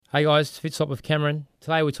Hey guys, Fitzop with Cameron.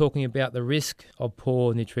 Today we're talking about the risk of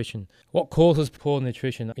poor nutrition. What causes poor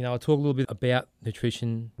nutrition? I talk a little bit about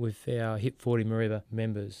nutrition with our HIP 40 Mariba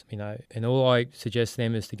members, and all I suggest to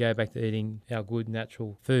them is to go back to eating our good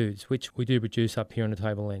natural foods, which we do produce up here on the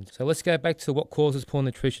Tableland. So let's go back to what causes poor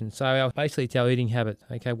nutrition. So basically it's our eating habits,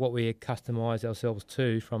 what we customise ourselves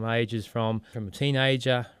to from ages from a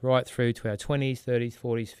teenager right through to our 20s, 30s,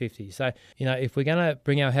 40s, 50s. So, if we're going to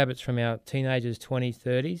bring our habits from our teenagers, 20s,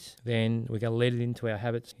 30s, then we're going to lead it into our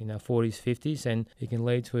habits in our 40s, 50s, and it can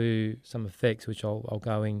lead to some effects which I'll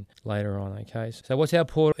go in later on, okay? So what's our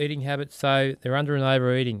poor eating habits? So they're under and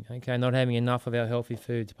overeating, not having enough of our healthy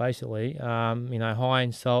foods, basically, high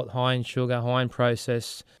in salt, high in sugar, high in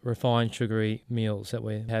processed, refined sugary meals that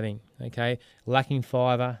we're having, lacking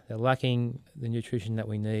fibre, they're lacking the nutrition that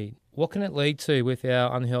we need. What can it lead to with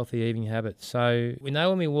our unhealthy eating habits? So we know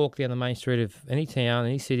when we walk down the main street of any town,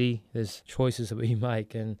 any city, there's choices that we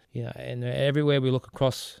make, and everywhere we look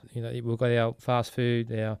across, we've got our fast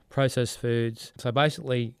food, our processed foods. So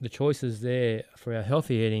basically, the choices there for our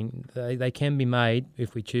healthy eating, they can be made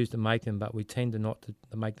if we choose to make them, but we tend to not to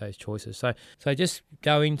make those choices. So just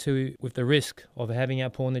go into with the risk of having our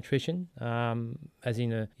poor nutrition, as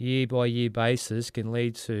in a year-by-year basis, can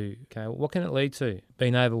lead to, what can it lead to?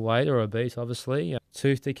 Being overweight or obese, obviously,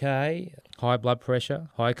 tooth decay, high blood pressure,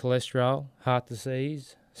 high cholesterol, heart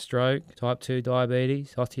disease, stroke, type 2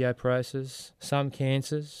 diabetes, osteoporosis, some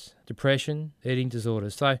cancers, depression, eating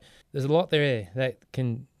disorders. So there's a lot there that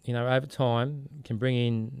can, over time can bring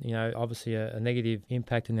in, obviously a negative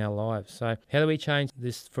impact in our lives. So how do we change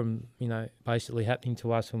this from, basically happening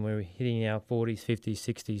to us when we're hitting our 40s, 50s,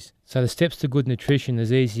 60s? So the steps to good nutrition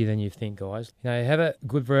is easier than you think, guys. Have a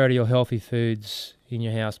good variety of healthy foods in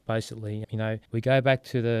your house, basically. We go back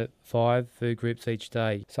to the 5 food groups each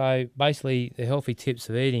day. So basically the healthy tips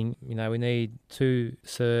of eating, we need 2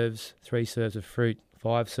 serves, 3 serves of fruit,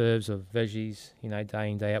 5 serves of veggies, day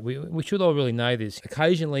in, day out. We should all really know this.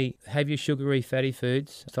 Occasionally have your sugary, fatty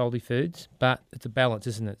foods, salty foods, but it's a balance,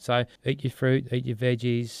 isn't it? So eat your fruit, eat your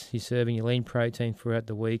veggies, you're serving your lean protein throughout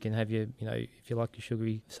the week, and have your, if you like your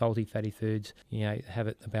sugary, salty, fatty foods, have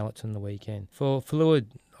it a balance on the weekend. For fluid,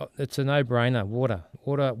 it's a no-brainer. Water.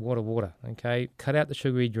 Cut out the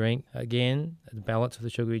sugary drink. Again, the balance of the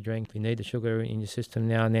sugary drink. If you need the sugar in your system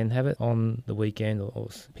now and then, have it on the weekend, or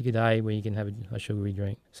pick a day where you can have a sugary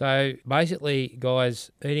drink. So basically, guys,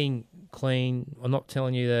 eating clean, I'm not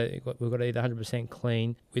telling you that we've got to eat 100%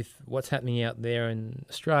 clean. With what's happening out there in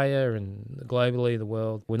Australia and globally, the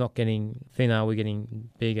world, we're not getting thinner, we're getting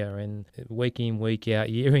bigger. And week in, week out,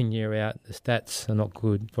 year in, year out, the stats are not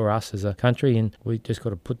good for us as a country, and we just got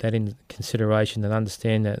to put that into consideration and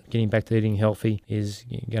understand that getting back to eating healthy is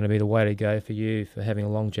going to be the way to go for you for having a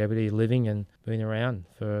longevity living and being around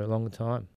for a longer time.